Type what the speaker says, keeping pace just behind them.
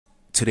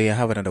Today I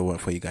have another one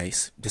for you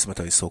guys. This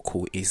method is so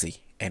cool, easy,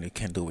 and you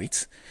can do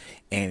it.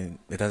 And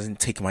it doesn't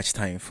take much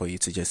time for you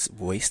to just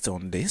waste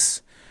on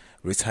this,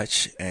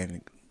 retouch,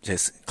 and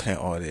just clear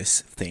all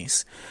these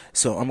things.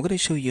 So I'm going to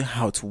show you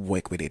how to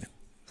work with it.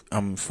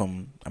 I'm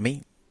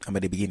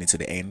at the beginning to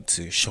the end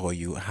to show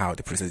you how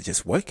the process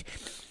just work.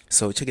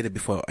 So check it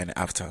before and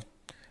after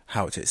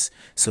how it is.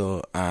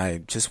 So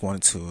I just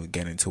want to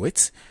get into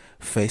it.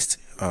 First,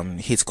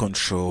 hit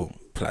Control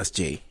plus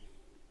J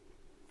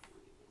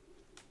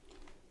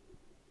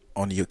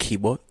on your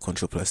keyboard.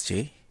 Control plus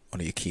J on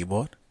your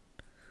keyboard.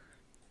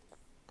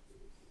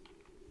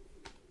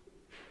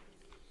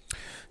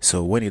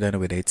 So when you're done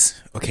with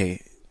it,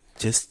 okay,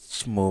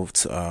 just move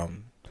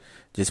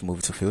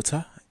to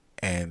filter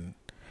and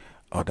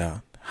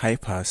other high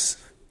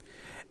pass,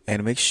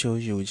 and make sure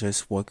you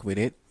just work with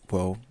it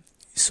well.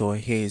 So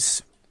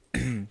here's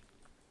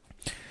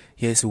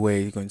here's where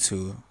you're going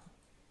to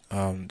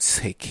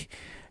take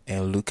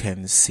and look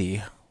and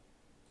see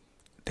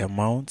the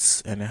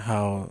amounts and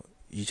how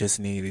you just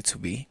need it to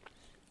be.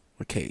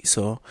 Okay,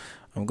 so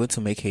I'm going to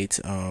make it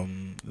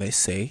let's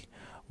say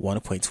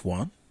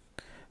 1.1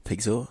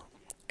 pixel,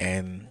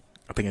 and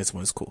I think this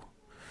one's cool.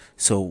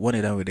 So when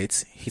you're done with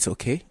it, hit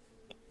OK.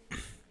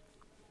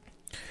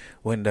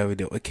 When done with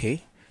it,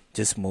 okay,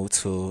 just move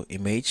to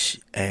image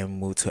and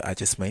move to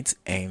adjustment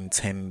and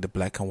turn the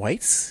black and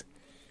whites.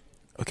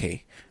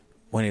 Okay,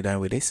 when you're done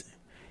with this,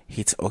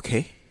 hit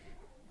OK.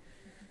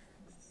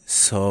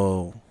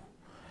 So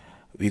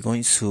we're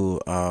going to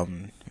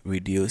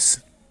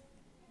reduce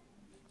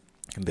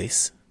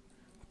this.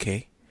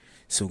 Okay,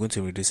 so we're going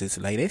to reduce it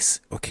like this.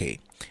 Okay,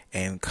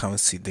 and come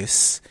to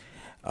this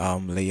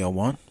layer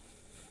 1.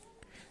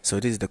 So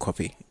this is the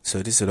copy.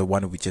 So this is the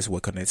one we just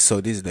work on it. So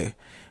this is the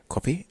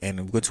copy, and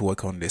I'm going to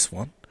work on this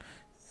one.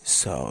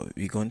 So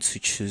we're going to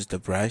choose the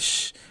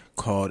brush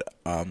called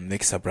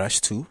Mixer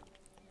Brush 2.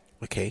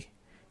 Okay,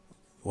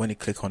 when you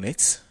click on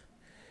it,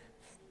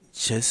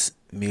 just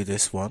mute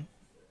this one,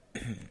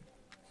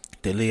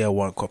 the layer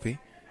 1 copy,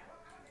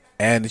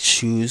 and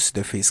choose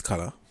the face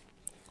color.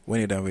 When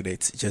you're done with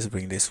it, just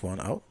bring this one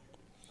out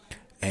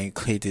and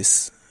click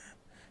this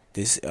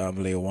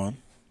layer 1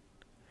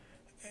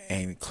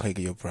 and click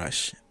your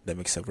brush, the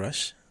mixer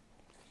brush,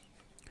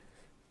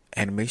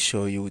 and make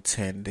sure you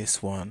turn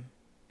this one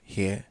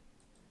here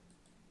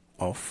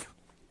off.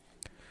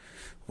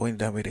 When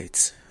done with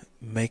it,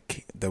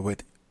 make the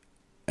width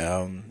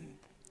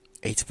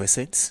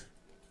 80%.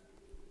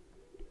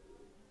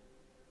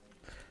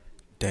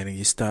 Then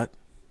you start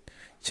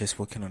just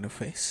working on the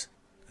face.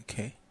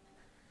 Okay,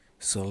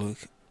 so look,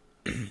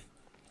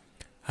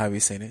 have you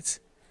seen it?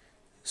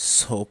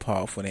 So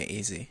powerful and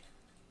easy.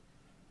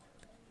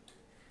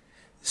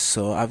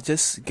 So I've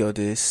just got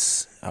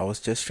this. I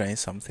was just trying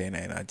something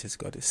and I just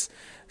got this.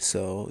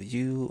 So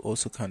you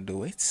also can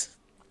do it.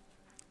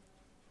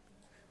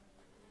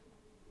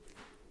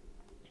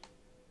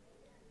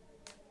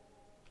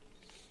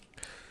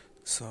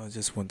 So I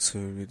just want to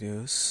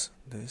reduce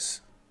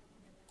this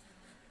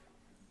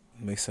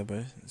mixer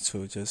brush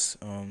to just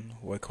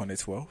work on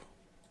it well,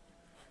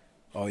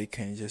 or you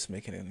can just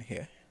make it in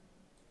here.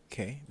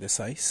 Okay, the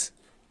size,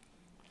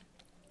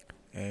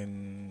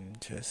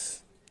 and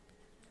just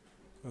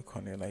work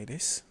on it like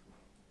this.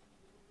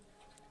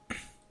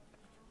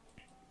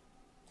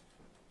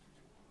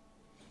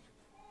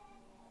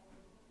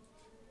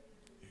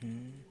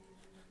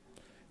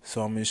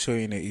 So I'm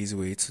showing an easy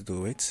way to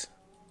do it.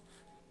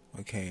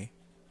 Okay,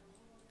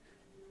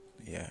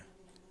 yeah.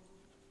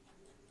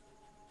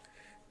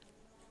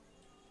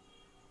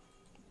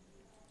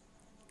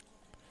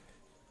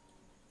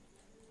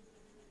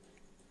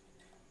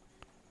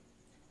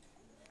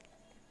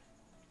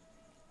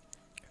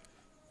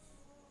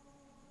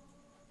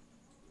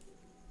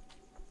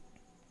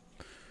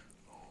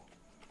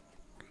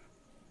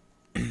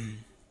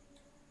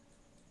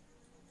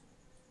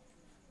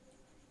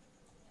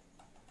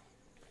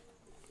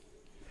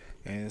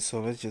 And so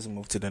let's just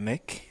move to the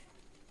neck.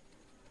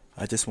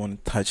 I just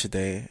want to touch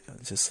there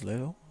just a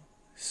little.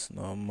 It's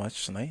not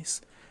much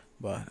nice,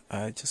 but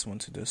I just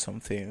want to do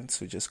something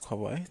to just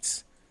cover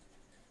it.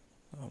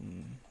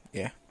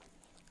 Yeah.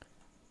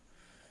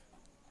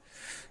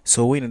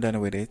 So when you're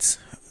done with it,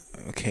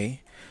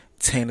 okay,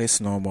 turn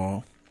this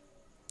normal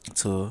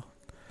to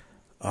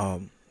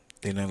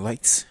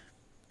lights.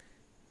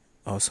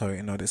 Oh,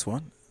 sorry, not this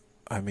one.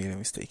 I made a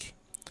mistake.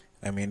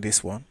 I mean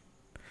this one,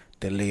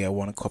 the layer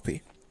 1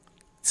 copy.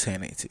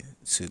 Turn it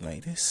to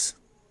like this.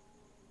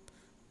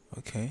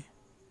 Okay,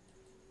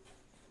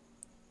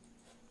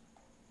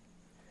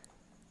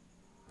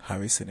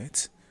 have you seen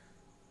it?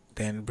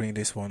 Then bring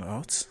this one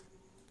out.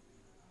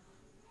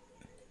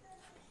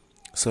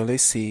 So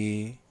let's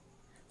see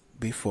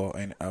before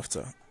and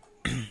after.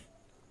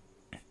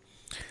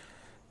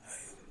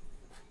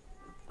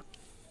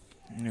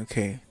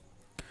 Okay,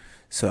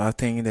 so I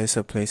think there's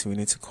a place we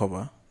need to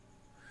cover.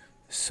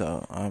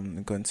 So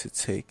I'm going to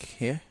take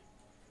here.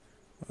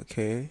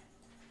 Okay,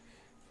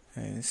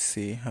 and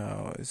see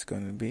how it's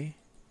going to be.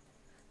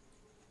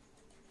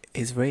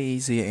 It's very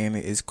easy, and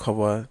it's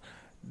cover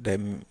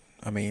the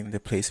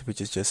the place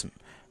which is just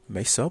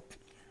messed up.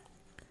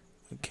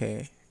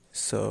 Okay,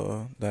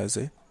 so that's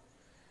it.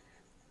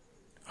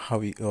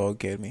 How you all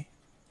get me?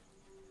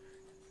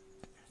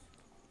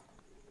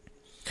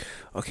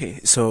 Okay,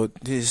 so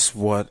this is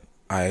what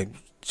I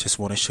just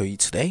want to show you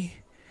today,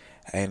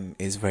 and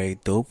it's very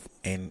dope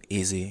and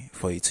easy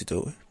for you to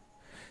do.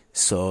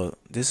 So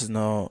this is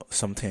not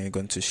something I'm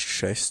going to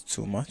stress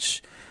too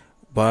much,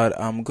 but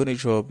I'm gonna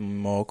drop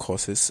more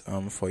courses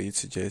for you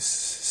to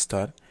just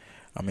start.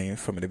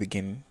 From the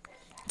beginning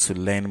to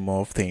learn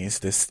more things.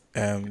 The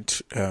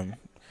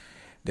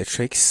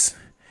tricks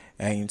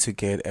and to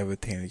get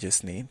everything you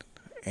just need,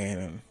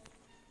 and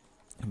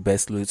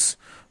best loots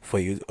for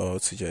you all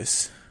to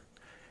just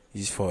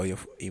use for your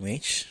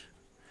image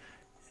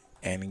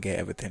and get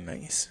everything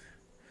nice.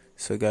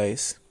 So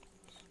guys,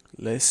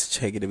 let's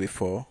check it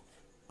before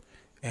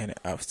and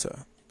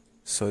after.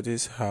 So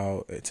this is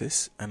how it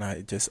is, and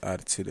I just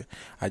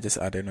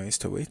added noise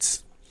to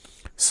it.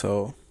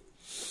 So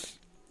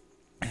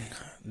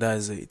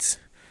that's it.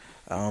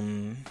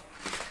 I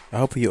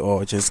hope you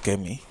all just get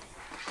me.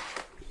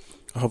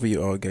 I hope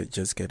you all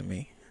get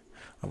me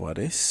about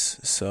this.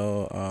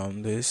 So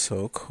this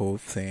so cool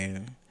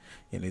thing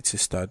you need to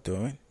start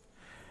doing.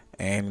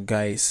 And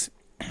guys,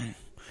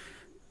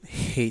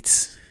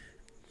 hit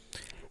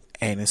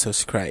and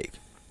subscribe,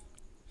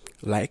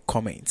 like,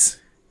 comment,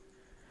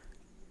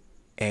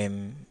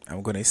 and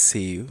I'm gonna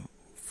see you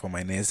for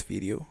my next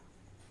video.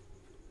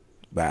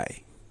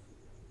 Bye.